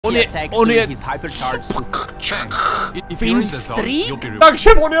on je Finstreak? Takže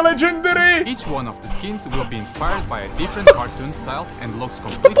on je legendary!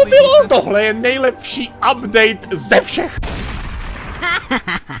 Co to bylo? Tohle je nejlepší update ze všech!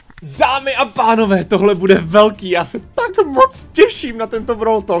 Dámy a pánové, tohle bude velký, já se tak moc těším na tento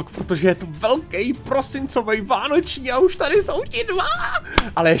Brawl Talk, protože je to velký prosincový vánoční a už tady jsou ti dva.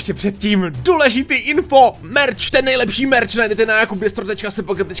 Ale ještě předtím důležitý info, merch, ten nejlepší merch najdete na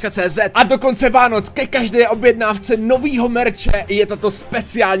jakubdestro.cz a do konce Vánoc ke každé objednávce novýho merče je tato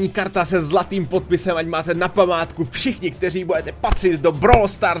speciální karta se zlatým podpisem, ať máte na památku všichni, kteří budete patřit do Brawl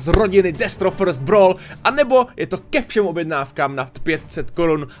Stars rodiny Destro First Brawl, anebo je to ke všem objednávkám nad 500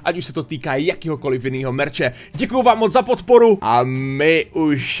 korun, ať už se to týká jakýhokoliv jiného merče. Děkuju vám moc za podporu a my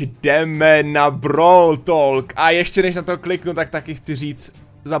už jdeme na Brawl Talk. A ještě než na to kliknu, tak taky chci říct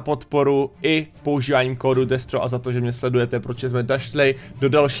za podporu i používáním kódu Destro a za to, že mě sledujete, protože jsme došli do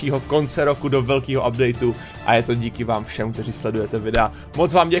dalšího konce roku, do velkého updateu a je to díky vám všem, kteří sledujete videa.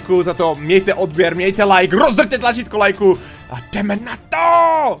 Moc vám děkuju za to, mějte odběr, mějte like, rozdrťte tlačítko lajku a jdeme na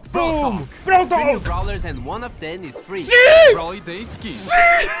to! Boom! Brawl Talk!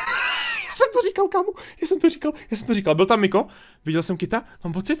 Já jsem to říkal, kámo, já jsem to říkal, byl tam Miko, viděl jsem Kita,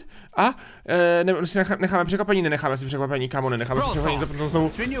 mám pocit, a necháme překvapení, nenecháme si překvapení, kámo, nenecháme si překvapení, zapnu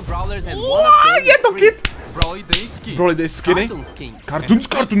znovu. Je to Kit! Brawly Day skiny,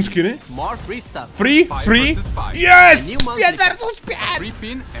 cartoon skiny, free, yes, 5 versus 5!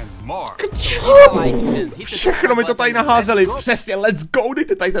 Všechno mi to tady naházeli, přesně, let's go,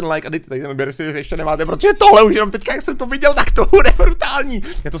 dejte tady ten like a dejte tady ten odběr, jestli ještě nemáte, protože tohle už jenom teďka, jak jsem to viděl, tak to bude brutální.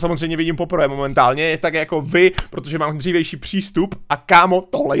 Já to samozřejmě vidím poprvé momentálně, je tak jako vy, protože mám dřívější přístup a kámo,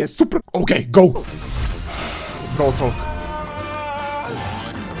 tohle je super. OK, go! Brawl Talk.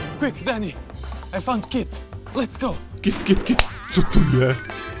 Quick, Danny, I found Kit. Let's go. Kit, co to je?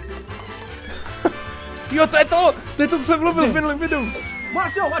 Jo, to je to, co jsem mluvil v minulém videu.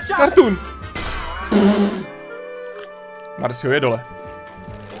 Cartoon. Marcio je dole.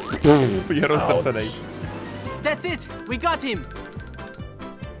 Je roztrcenej. That's it, we got him.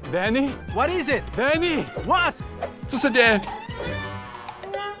 Danny? What is it? Danny! What? Co se děje?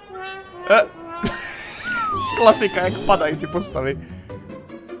 Klasika, jak padají ty postavy.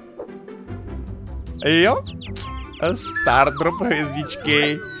 Jo? Starr drop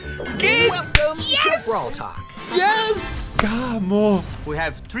hvězdičky. Kid! Yes! Yes! Kámo! We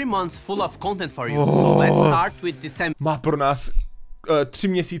have 3 months full of content for you, so let's start with December. Má pro nás 3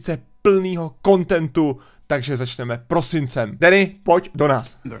 měsíce plného contentu, takže začneme prosincem. Danny, pojď do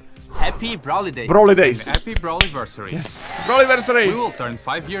nás. Happy Brawly Days. Brawly Days. Happy Brawliversary. Yes. Brawliversary. We will turn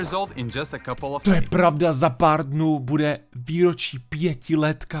 5 years old in just a couple of To je pravda, za pár dnů bude výročí 5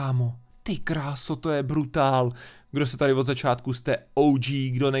 let, kámo. Ty kráso, to je brutál. Kdo se tady od začátku jste OG,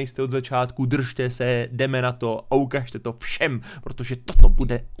 kdo nejste od začátku, držte se, jdeme na to a ukažte to všem, protože toto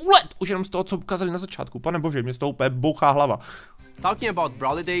bude úlet, už jenom z toho, co ukázali na začátku. Pane bože, mě z toho úplně bouchá hlava. Talking about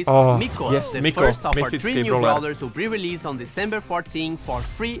Brawly Days, Miko, yes, the Miko, first of our 3 new brawlers will be released on December 14 for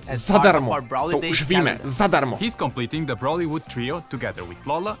free as part of our Brawly Days calendar. Zadarmo. He's completing the Brawlywood trio together with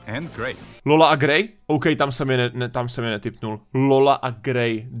Lola and Gray. Lola a Gray? OK, tam jsem je netipnul. Lola a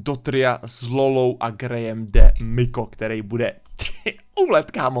Gray, do tria s Lolou a Grayem jde Miko, který bude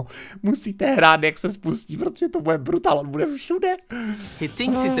úlet, kámo. Musíte hrát, jak se spustí, protože to bude brutál, on bude všude. He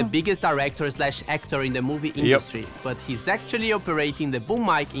thinks he's the biggest director slash actor in the movie industry, but he's actually operating the boom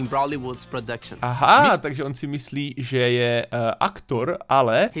mic in Brawlywood's production. Aha, takže on si myslí, že je aktor,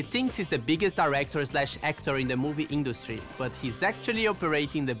 ale... He thinks he's the biggest director slash actor in the movie industry, but he's actually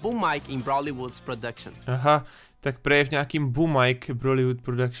operating the boom mic in Brawlywood's production. Aha. Tak prej v nějakým boom mic Brawlywood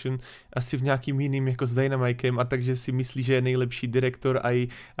Production, asi v nějakým jiným jako s Dynamikem a takže si myslí, že je nejlepší direktor a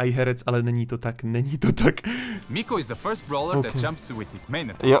i herec, ale není to tak. Miko is the first brawler that jumps with his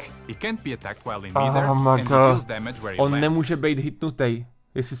main attack. He can't be attacked while in midair and deals damage where he lands. On nemůže být hitnutej.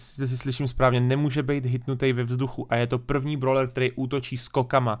 Jestli si slyším správně, nemůže být hitnutej ve vzduchu a je to první brawler, který útočí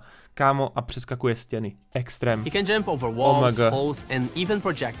skokama, kámo, a přeskakuje stěny. Extrém. He can jump over walls, holes and even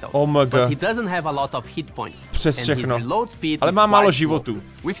projectiles. But he doesn't have a lot of hit points. Přes všechno. Ale má málo životů.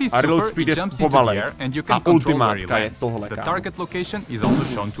 A reload speed je pomalej. A ultimátka je tohle, The kámo. target location is also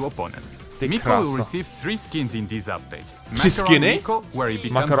shown to opponents. Miko will receive 3 skins in this update. 3 skiny? Miko, where he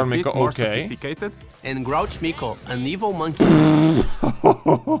becomes a bit more sophisticated. And Grouch Miko, an evil monkey.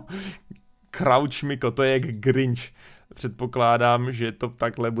 Crouch Miko, to je jak Grinch. Předpokládám, že to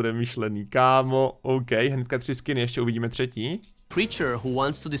takhle bude myšlený. Kámo, OK, hnedka 3 skiny, ještě uvidíme třetí. Creature who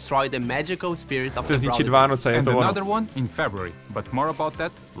wants to destroy the magical spirit of Chce the zničit Brawly Vánoce, je to ono. Another one in February, but more about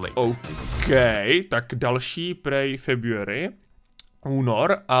that later. OK, tak další prej February.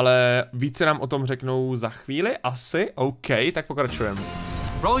 únor, ale více nám o tom řeknou za chvíli, asi. OK, tak pokračujeme.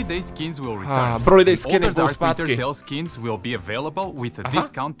 Brawly Day skins will return. Brawly Day skiny budou zpátky. Skins will be available with a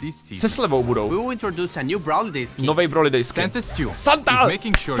discount this season. Se slevou budou. We will introduce a new Brawly Day skin. Nový Brawly Day skin. Santa Stew. Santa! He's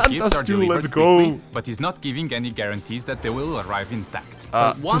making sure Santa gifts are Stew, delivered let's go. quickly, but he's not giving any guarantees that they will arrive intact.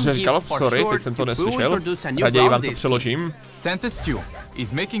 Cože říkalo? Sorry, teď jsem to neslyšel. Raději vám to přeložím. Santa Stew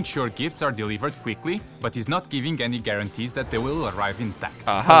is making sure gifts are delivered quickly, but he's not giving any guarantees that they will arrive intact.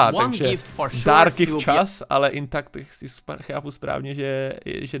 Aha, takže dárky včas, ale intakt si chápu správně,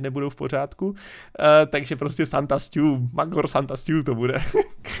 že nebudou v pořádku. Takže prostě Santa Stew, Magor Santa Stew to bude.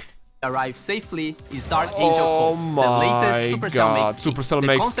 Arrive safely is Dark Angel Colt, the latest Supercell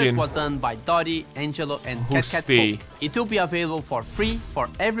make skin. The concept was done by Dottie, Angelo, and Cat. It will be available for free for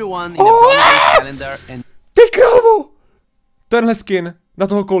everyone in the Brawler calendar. And ty krávo! Tenhle skin na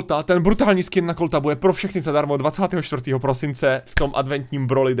toho Colta, ten brutální skin na Colta bude pro všechny zadarmo 24. prosince v tom adventním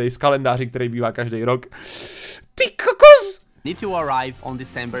Brawly Days kalendáři, který bývá každý rok. Ty kokos! Need to arrive on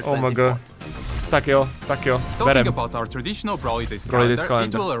December 24th. Oh my god. Tak jo, Talking about our traditional Brawly Days calendar,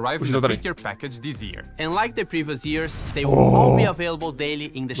 it will arrive in a bigger package this year. And like the previous years, they will all be available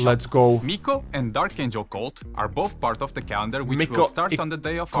daily in the shop. Let's go. Miko and Dark Angel Colt are both part of the calendar, which will start on the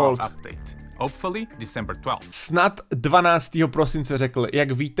day of our update. Hopefully December 12th. Snad 12. prosince řekl.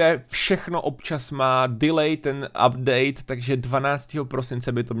 Jak víte, všechno občas má delay ten update, takže 12.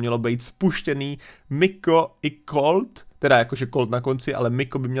 prosince by to mělo být spuštěný Miko i Colt. Teda jakože Colt na konci, ale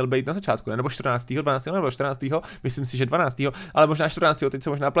Miko by měl být na začátku, ne? Nebo 14. 12. nebo 14. Myslím si, že 12. ale možná 14. teď se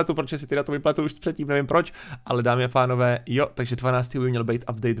možná pletu, protože si teda to vypletu už předtím, nevím proč, ale dámy a pánové, jo, takže 12. by měl být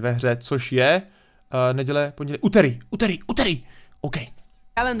update ve hře, což je neděle, pondělí, úterý, OK.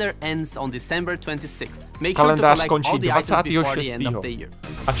 Calendar ends on December 26th. Make Kalendář sure to končí collect all the items before the end of the year.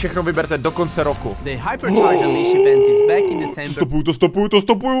 A všechno vyberte do konce roku. The Hypercharge Unleash event is back in December. To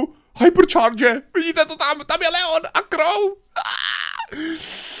stopuju. Hypercharge, vidíte to tam je Leon a Crow.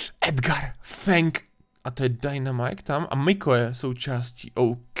 Edgar, Fang, a to je Dynamite tam a Miko je součástí.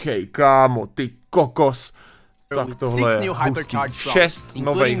 OK, kámo, ty kokos. Tak tohle je hustý. 6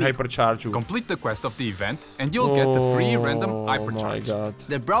 nových hyperchargeů. Complete the quest of the event and you'll get the free random hypercharge.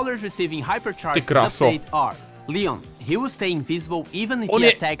 The brawlers receiving hypercharge update are Leon. He will stay invisible even if he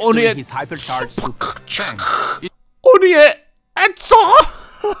attacks during his hypercharge super. On je... co?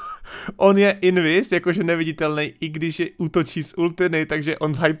 On je invis, jakože neviditelný, i když je útočí z ultiny, takže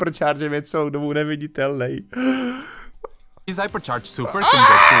on s hyperchargem je celou dobu neviditelný. His hypercharge super can go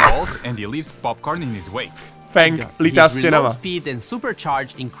through walls and he leaves popcorn in his wake. Fang lítá stěnama. Speed and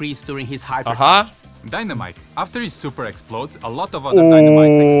supercharge increase during his hypercharge. Aha. Dynamite. After his super explodes, a lot of other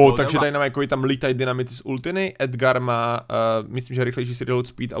dynamites explode. Takže Dynamiteovi tam lítají dynamity z ultiny. Edgar má, myslím, že rychlejší si reload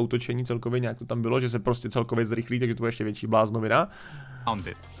speed a útočení celkově, nějak to tam bylo, že se prostě celkově zrychlí, takže to bude ještě větší bláznovina.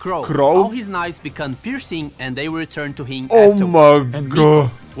 Crow. All his knives become piercing and they will return to him afterwards. Oh my god.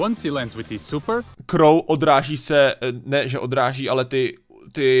 Once he lands with his super, Crow odráží se, ne že odráží, ale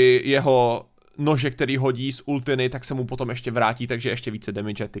ty jeho nože, který hodí z ultiny, tak se mu potom ještě vrátí, takže ještě více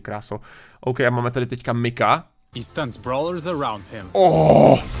damage, ty kráso. OK, a máme tady teďka Mika. He stuns brawlers around him.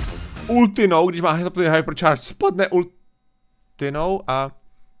 Ultinou, když má hypercharge, spadne ultinou a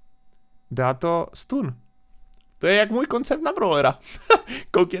dá to stun. To je jak můj koncept na Brawlera.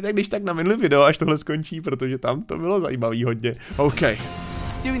 Koukněte když tak na minulý video, až tohle skončí, protože tam to bylo zajímavý hodně. OK.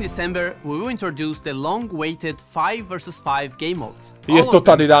 Still in December, we will introduce the long-awaited 5 vs 5 game modes. Je to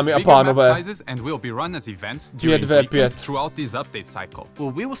tady, dámy a pánové. 5v5.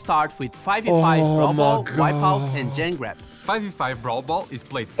 We will start with 5v5 Brawl, Wipeout and Gen Grab. 5v5 Brawl Ball is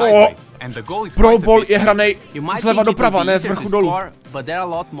played sideways, and the goal is Brawl Ball je hranej zleva doprava, ne z vrchu dolů. But there are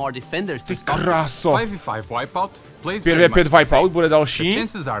a lot more defenders to stop. Kráso. 5v5 Wipeout. 5v5 Wipeout bude další. The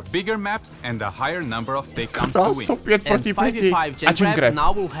chances are bigger maps and a higher number of takedowns to win. 5 proti 5. A Gen Grab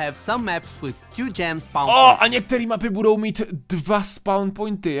now will have some maps with 2 gems spawn a některé mapy budou mít 2 spawn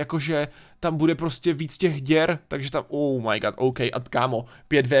pointy, jakože tam bude prostě víc těch děr, takže tam, oh my god, OK, a kámo,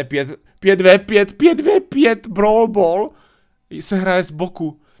 5v5 Brawl Ball se hraje z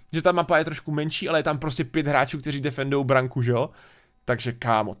boku, že ta mapa je trošku menší, ale je tam prostě 5 hráčů, kteří defendou branku, že jo? Takže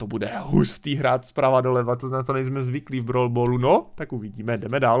kámo, to bude hustý hrát zprava doleva, to na to nejsme zvyklí v Brawl Ballu, no, tak uvidíme,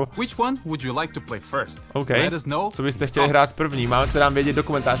 jdeme dál. Which one would you like to play first? OK, let us know. Co byste chtěli hrát první, máte nám vědět do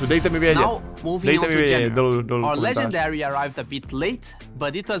komentářů, dejte mi vědět. Dejte mi vědět do komentářů. Our Legendary arrived a bit late,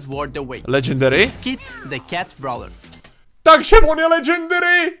 but it was worth the wait. Legendary? It's Kit, the cat brawler. Takže on je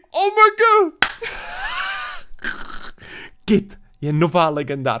Legendary! Oh my god! Kit je nová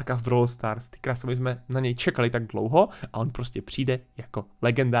legendárka v Brawl Stars. Ty krásně, jsme na něj čekali tak dlouho a on prostě přijde jako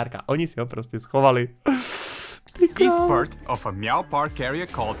legendárka. Oni si ho prostě schovali. He's part of a Meow Park area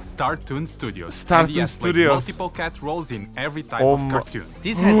called Starr Toon Studios. Starr Toon Studios. Multiple cat roles in every type of cartoon.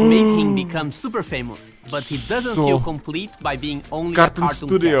 This has made him become super famous, but he doesn't feel complete by being only a cartoon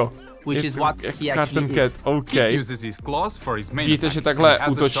studio. Cat. Which is what he actually is. Okay. He uses his claws for his main Víte, že takhle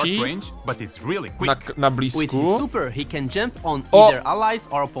útočí na blízku. With his super, he can jump on either allies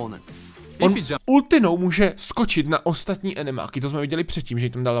or opponents. On ultinou může skočit na ostatní enemáky, to jsme viděli předtím, že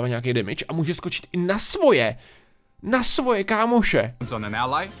jim tam dává nějaký damage a může skočit i na svoje kámoše. On an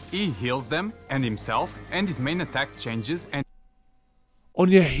ally, he heals them and himself and his main attack changes and on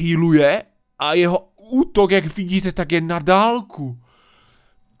je healuje a jeho útok, jak vidíte, tak je na dálku.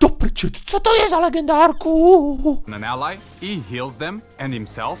 To prčit, co to je za legendárku? An ally, he heals them and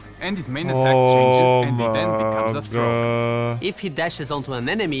himself and his main attack changes and he then becomes a thrower. If he dashes onto an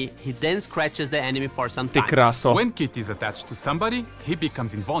enemy, he then scratches the enemy for some time. Ty kráso. When Kit is attached to somebody, he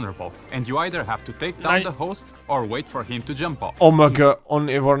becomes invulnerable and you either have to take down the host or wait for him to jump off. Oh my god, on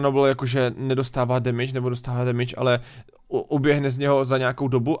je vulnerable, jakože nedostává damage, nebo dostává damage, ale uběhne z něho za nějakou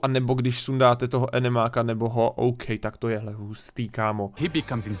dobu, a nebo když sundáte toho enemáka nebo ho, OK, tak to je hustý, kámo.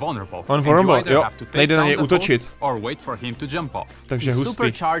 On vulnerable, jo, nejde na něj útočit. Takže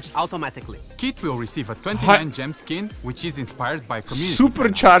hustý. Kit will receive a 29 gem skin, which is inspired by community.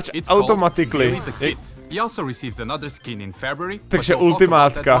 Supercharge automatically. He also receives another skin in February. Takže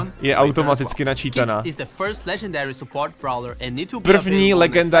ultimátka je automaticky načítaná. První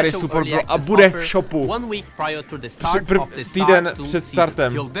legendary support brawler a bude v shopu. Týden před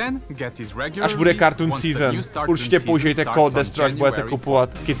startem. Až bude cartoon season. Určitě použijte kód Destro, až budete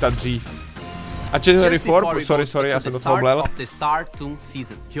kupovat kita dřív. A January 4, sorry, já jsem to problel.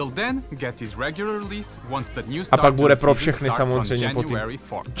 A pak bude pro všechny samozřejmě potom.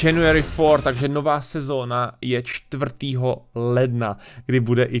 January 4, takže nová sezóna je 4. ledna, kdy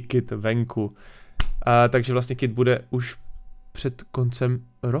bude i Kit venku. Takže vlastně Kit bude už před koncem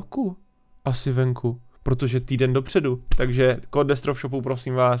roku asi venku, protože týden dopředu. Takže kód Destro v shopu,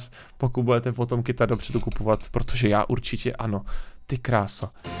 prosím vás, pokud budete potom Kita dopředu kupovat, protože já určitě ano. Ty kráso.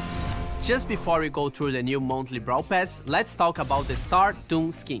 Just before we go through the new monthly Brawl Pass, let's talk about the Starr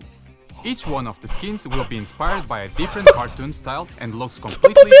Toon skins. Each one of the skins will be inspired by a different cartoon style and looks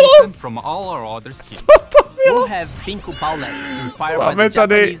completely different from all our other skins. We'll have Pinku Paulet, inspired by the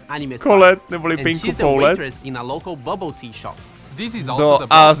Japanese anime style, and she's the waitress in a local bubble tea shop. This is also the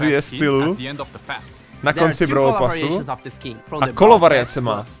Brawl Pass skin at the end of the pass. Na konci Brawl Passu a kolovariace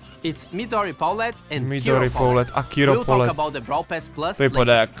má. It's Midori Paulet and Midori Paulet a Kiro Paulet. To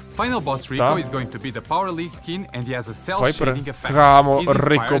vypadá jak Final boss Rico is going to be the Power League skin and he has a cell shading effect. Kámo,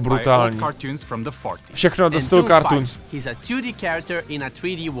 Rico brutální. Všechno do stylu cartoons. He's a 2D character in a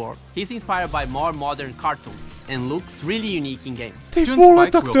 3D world. He's inspired by more modern cartoons and looks really unique in game. Ty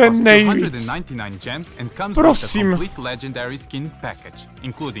vole, tak to je nejvíc. Prosím. Complete legendary skin package,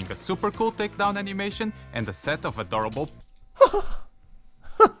 including a super cool takedown animation and a set of adorable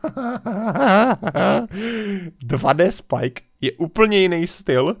 2D Spike je úplně jiný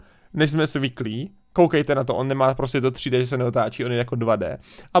styl, než jsme zvyklí. Koukejte na to, on nemá prostě to 3D, že se neotáčí, on je jako 2D.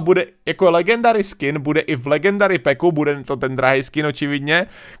 A bude jako legendary skin, bude i v legendary packu, bude to ten drahý skin očividně,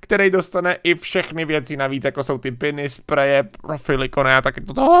 který dostane i všechny věci navíc, jako jsou ty piny, spreje, profily, ikony a taky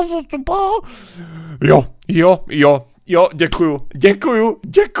to. Jo,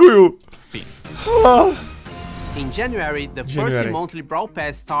 děkuju. In January, the first monthly Brawl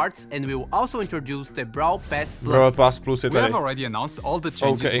Pass starts, and we will also introduce the Brawl Pass Plus. Brawl Pass Plus je tady. We have already announced all the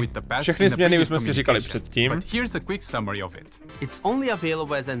changes with the pass. Všechny změny už jsme si říkali předtím. But here's a quick summary of it. It's only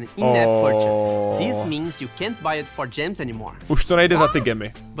available as an in-app purchase. This means you can't buy it for gems anymore. Už to nejde za ty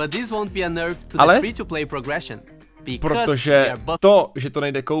gemy. But this won't be a nerf to the free-to-play progression. Protože to, že to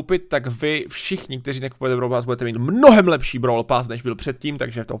nejde koupit, tak vy všichni, kteří nekupujete Brawl Pass, budete mít mnohem lepší Brawl Pass, než byl předtím,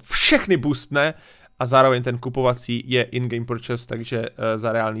 takže to všechny boostne. A zároveň ten kupovací je in-game purchase, takže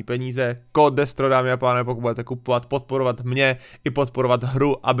za reální peníze. Kód Destro, dámy a pánové, pokud budete kupovat, podporovat mě i podporovat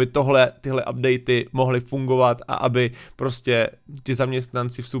hru, aby tyhle updaty mohly fungovat a aby prostě ti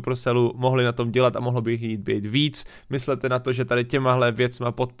zaměstnanci v Supercellu mohli na tom dělat a mohlo by jich být víc. Myslete na to, že tady těmahle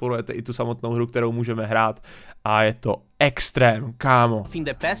věcma podporujete i tu samotnou hru, kterou můžeme hrát a je to extrém, kámo.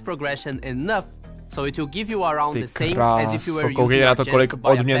 So it will give you around the same as if you were koukejte na to, kolik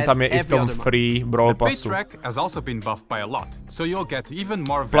odměn tam je i v tom free Brawl Passu.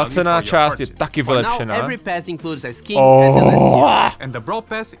 Placená část je taky vylepšená.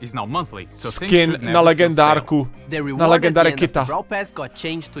 Skin na legendárku, na legendary Kita.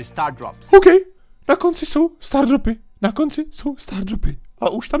 OK, na konci jsou Star dropy.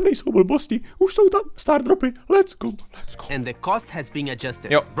 Ale už tam nejsou blbosti, už jsou tam Starr dropy. Let's go, let's go. And the cost has been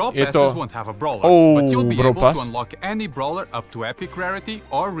adjusted. Jo, Brawl je passes to... won't have a brawler, but you'll be Brawl able pass. to unlock any brawler up to epic rarity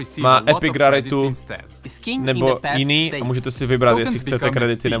or receive Má a lot epic of raritu, credits instead. nebo jiný a můžete si vybrat, jestli chcete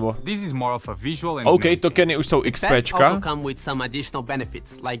kredity nebo... This is more of a visual and OK, tokeny už jsou XPčka. also come with some additional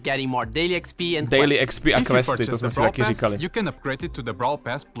benefits, like getting more daily XP and Daily quests. XP a questy, to jsme si taky říkali. You can upgrade it to the Brawl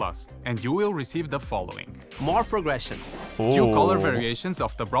Pass Plus, and you will receive the following. More progression. Few color variations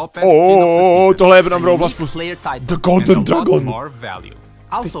of the Brawl Pass skin of the season. Tohle je na Brawl Pass Plus. The Golden Dragon. More value.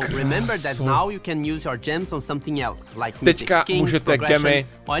 Also, remember that now you can use your gems on something else, like Teďka můžete gemy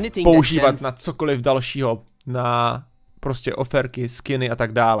používat na cokoliv dalšího, na prostě oferky, skiny a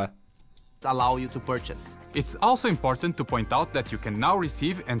tak dále. Allow you to purchase. It's also important to point out that you can now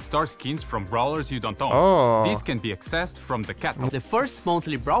receive and store skins from brawlers you don't own. These can be accessed from the catalog. The first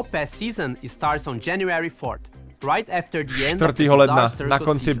monthly Brawl Pass season starts on January 4th, right after the end of the 4. ledna, Bizarre na Circle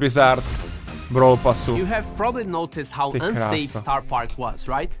konci season. Bizarre Brawl Passu. You have probably noticed how unsafe Starr Park was,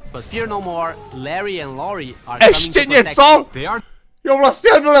 right? But fear no more, Larry and Lori are Ještě coming to něco! They are Jo,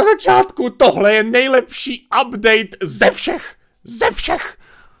 vlastně byl na začátku, tohle je nejlepší update ze všech! Ze všech!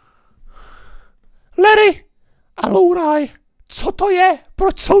 Larry a Loraj, co to je?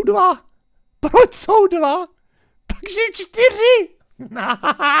 Proč jsou dva? Proč jsou dva? Takže 4!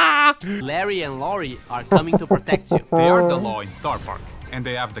 Larry and Lori are coming to protect you. They are the law in Starr Park, and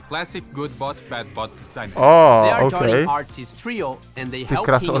they have the classic good bot, bad bot dynamic. They are joining Artie's trio, and they help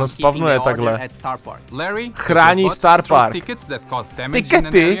him on keeping the order at Starr Park. Larry chrání Starr Park. Tickets that cause damage in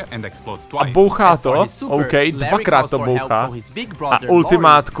an area and explode twice. A bouchá to, OK, dvakrát to bouchá. A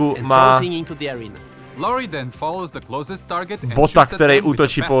ultimátku má Lori then follows the closest target and bota, shoots at který them with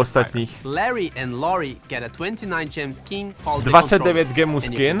útočí a po pacifier. ostatních. Larry and Lori get a 29 gem skin called 29 gemů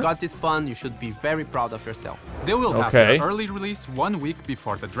skin. And if you got this pun, you should be very proud of yourself. They will have their early release 1 week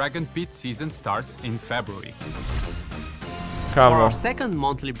before the Dragon Pit season starts in February. Kámo. For our second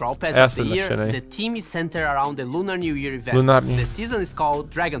monthly Brawl Pass of the year, the team is centered around the Lunar New Year event. The season is called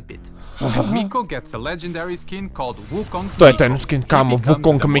Dragon Pit. Miko gets a legendary skin called Wukong. To je ten skin, kámo,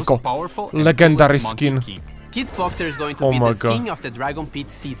 Wukong Miko. Legendary skin. Kid Boxer is going to be the skin of the Dragon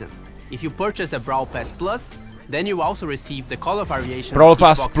Pit season. If you purchase the Brawl Pass Plus, then you also receive the color variation. Brawl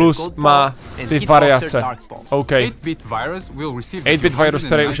Pass Plus má ty variace. OK. 8-bit virus will receive 8-bit virus,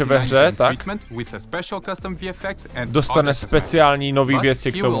 který už je ve hře, tak dostane speciální nový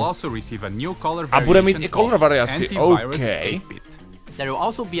věci k tomu. A bude mít i color variaci. OK. There will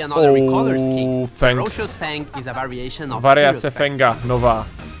also be another recolor skin. Fang. Ferocious Fang is a variation of variace Fanga, nová.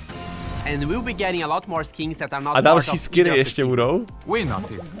 And we'll be getting a lot more skins that are not a další skiny ještě budou? Win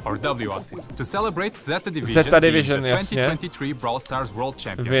Artis, or W Artis, to celebrate Zeta Division, jasně. 2023 Brawl Stars World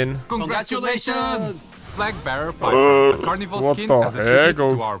Champion. Win. Congratulations! Flag Bearer Piper, a carnival skin as a tribute to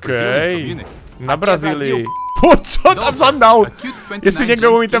our Brazilian community. Na Brazílii. Co tam zandal? Jestli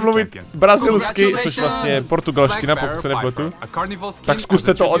někdo umíte mluvit brazilsky, což vlastně je portugalština, pokud se nepletu, tak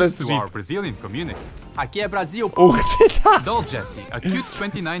zkuste to odezřít. Aqui é Brasil.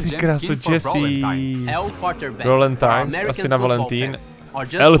 Ty kráso, Jessie. Valentines, asi na Valentín.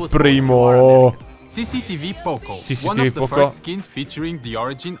 El Primo. CCTV Poco, one of the first skins featuring the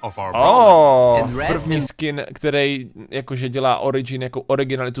origin of our Brawler. První skin, který jakože dělá origin jako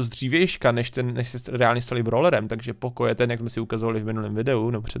originalitu z dřívějška, než se reálně stali Brawlerem, takže Poco je ten, jak jsme si ukazovali v minulém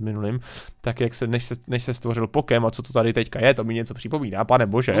videu, no předminulým, tak jak se, než se stvořil Pokem a co to tady teďka je, to mi něco připomíná, pane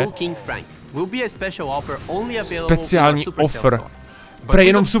bože. Speciální offer. Prej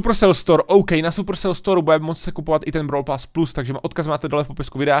jenom v Supercell Store, OK, na Supercell Store bude moct se kupovat i ten Brawl Pass Plus, takže odkaz máte dole v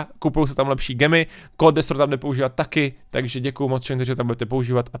popisku videa, kupují se tam lepší gemy, kód Destro tam jde používat taky, takže děkuju moc všem, že tam budete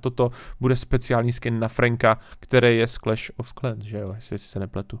používat a toto bude speciální skin na Franka, který je z Clash of Clans, že jo, jestli se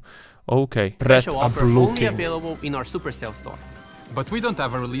nepletu. OK, Red a Blue King.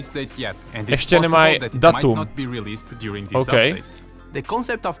 Ještě nemají datum. OK. The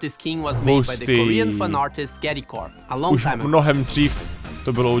concept of this skin was made by the Korean fan artist Getty Corp a long time ago. Mnohem dřív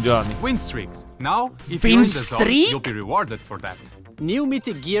to bylo udělané. Win streaks. Now, if you're in the zone, you'll be rewarded for that. New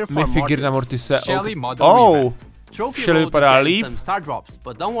mythic gear for Mortis. Shelly model Trophy Shelly vypadá líp. Star drops,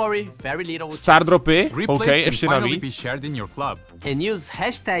 but don't worry, very little will Star dropy, OK, ještě navíc. And use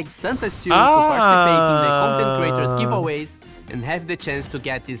hashtag SantaStew to participate in the content creators giveaways and have the chance to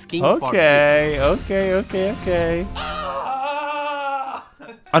get this skin for free. OK.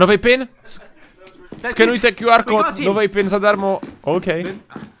 A nový pin? Skenujte QR kód, nový pin zadarmo. OK.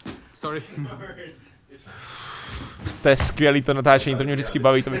 Sorry. To je skvělý to natáčení, to mě vždycky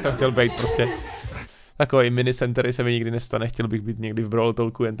baví, to bych tam chtěl být prostě. Takový mini centery se mi nikdy nestane, chtěl bych být někdy v Brawl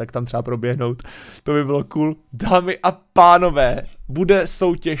Talku, jen tak tam třeba proběhnout, to by bylo cool. Dámy a pánové, bude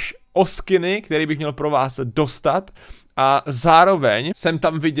soutěž o skiny, který bych měl pro vás dostat. A zároveň jsem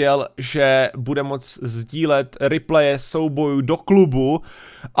tam viděl, že bude moc sdílet replaye soubojů do klubu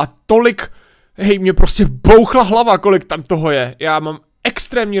a tolik, hej, mě prostě bouchla hlava, kolik tam toho je. Já mám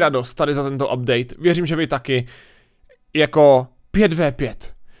extrémní radost tady za tento update, věřím, že vy taky, jako 5v5.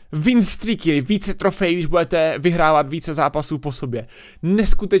 Win streaky, více trofejí, když budete vyhrávat více zápasů po sobě.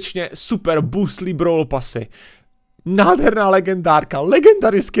 Neskutečně super boostlí Brawl pasy. Nádherná legendárka,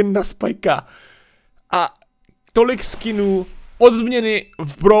 legendary skin na Spikea. A tolik skinů, odměny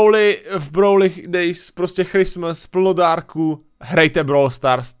v Brawlích Days, prostě Christmas, plno dárků, hrajte Brawl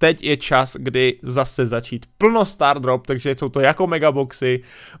Stars, teď je čas, kdy zase začít plno Star Drop, takže jsou to jako megaboxy,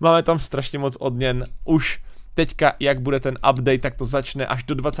 máme tam strašně moc odměn, už teďka, jak bude ten update, tak to začne, až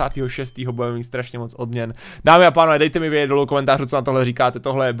do 26. budeme mít strašně moc odměn. Dámy a pánové, dejte mi vědět dolů komentářů, co na tohle říkáte,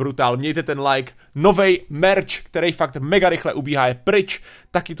 tohle je brutál, mějte ten like, novej merch, který fakt mega rychle ubíhá, je pryč,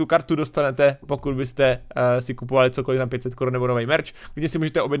 taky tu kartu dostanete, pokud byste si kupovali cokoliv za 500 Kč nebo novej merch, kde si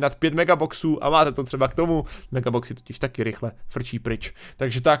můžete objednat 5 megaboxů a máte to třeba k tomu, megaboxy totiž taky rychle frčí pryč.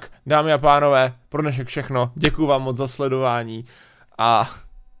 Takže tak, dámy a pánové, pro dnešek všechno, děkuju vám moc za sledování a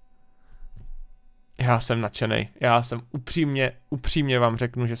já jsem nadšenej, já jsem upřímně vám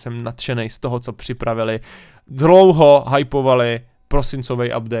řeknu, že jsem nadšenej z toho, co připravili, dlouho hypovali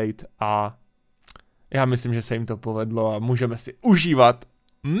prosincový update a já myslím, že se jim to povedlo a můžeme si užívat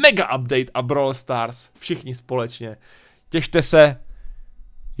mega update a Brawl Stars všichni společně. Těšte se,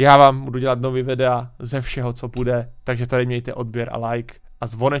 já vám budu dělat nový videa ze všeho, co bude, takže tady mějte odběr a like a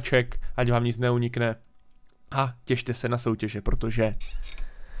zvoneček, ať vám nic neunikne a těšte se na soutěže, protože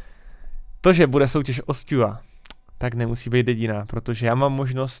to, že bude soutěž o Stewa, tak nemusí být jediná, protože já mám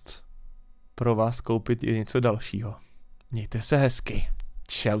možnost pro vás koupit i něco dalšího. Mějte se hezky.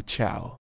 Čau, čau.